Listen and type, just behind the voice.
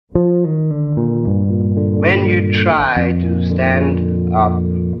you try to stand up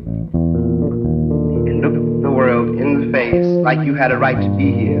and look the world in the face like you had a right to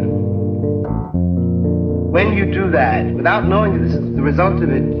be here, when you do that, without knowing that this is the result of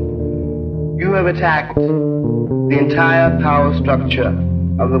it, you have attacked the entire power structure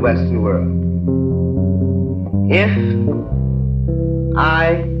of the Western world. If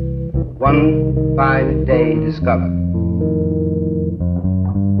I, one fine day, discover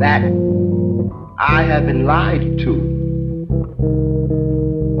that I have been lied to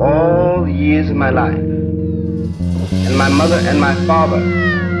all the years of my life, and my mother and my father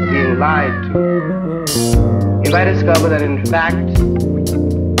are being lied to, if I discover that in fact,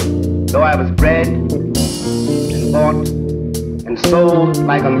 though I was bred and bought and sold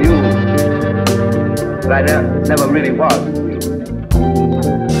like a mule, but I never really was a mule.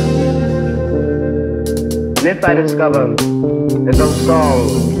 And if I discover that those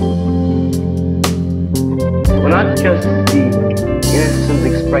songs were not just the innocent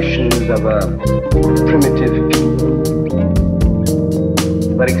expressions of a primitive people,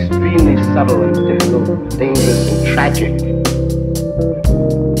 but extremely subtle and difficult, dangerous and tragic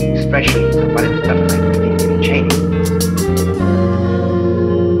expressions of what it's done like to be in chains,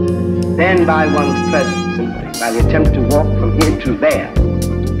 then by one's presence, simply by the attempt to walk from here to there,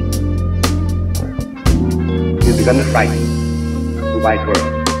 you've begun to frighten the white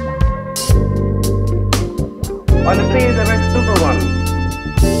world. On the plea is a very simple one.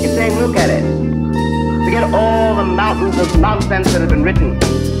 It's saying, look at it. Forget all the mountains of nonsense that have been written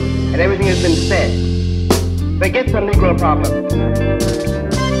and everything has been said. Forget the Negro problem.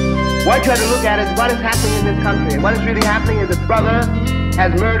 What you have to look at is what is happening in this country. And what is really happening is that brother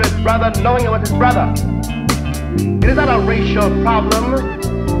has murdered brother knowing it was his brother. It is not a racial problem.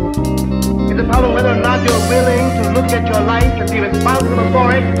 It's a problem whether or not you're willing to look at your life and be responsible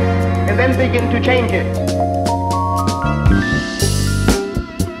for it and then begin to change it.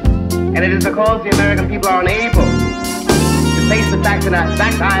 And it is because the American people are unable to face the fact that in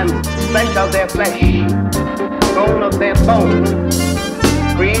fact I am flesh of their flesh, bone of their bone,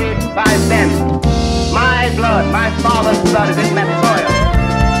 created by them. My blood, my father's blood is in that soil.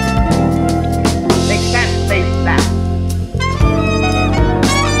 They can't face that.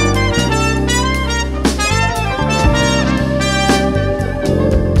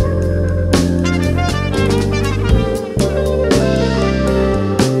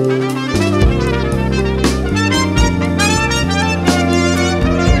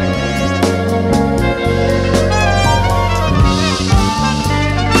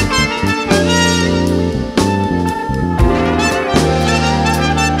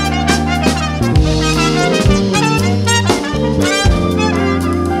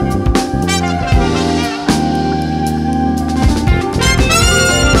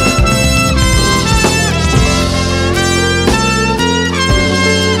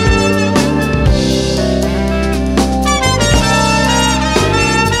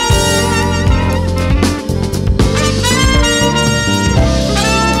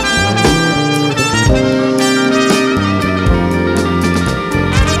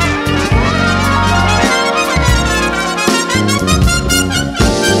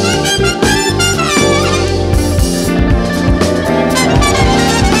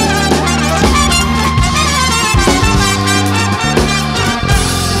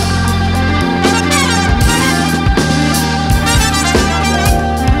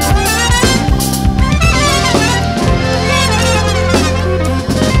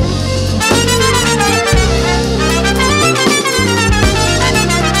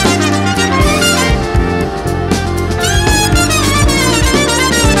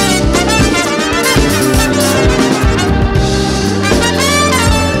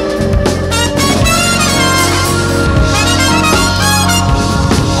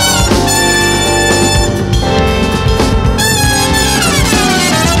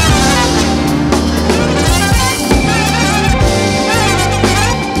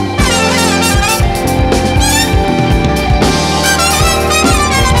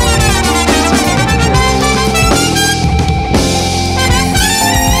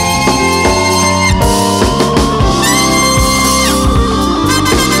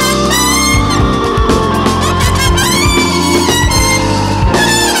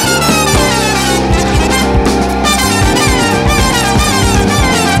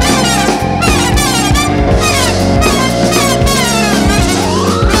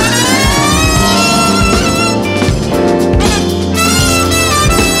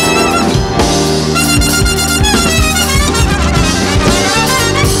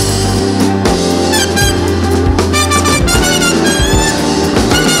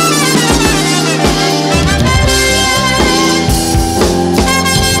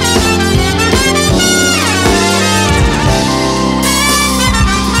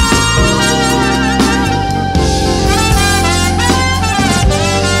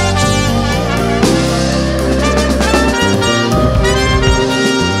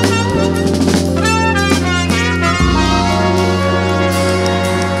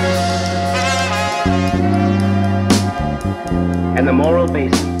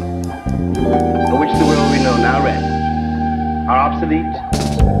 bases for which the world we know now rests are obsolete,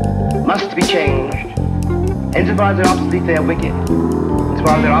 must be changed. Insofar as they're obsolete, they are wicked.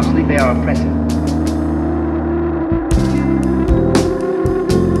 Insofar as they're obsolete, they are oppressive.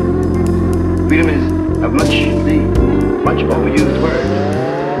 Freedom is a much overused word,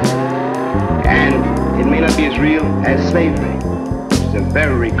 and it may not be as real as slavery, which is a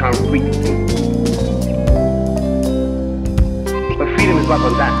very concrete thing. But freedom is what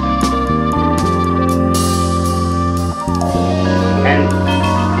was that. And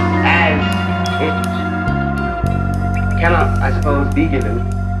as it cannot, I suppose, be given,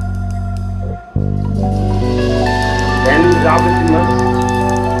 then it obviously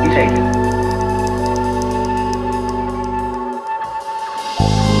must be taken.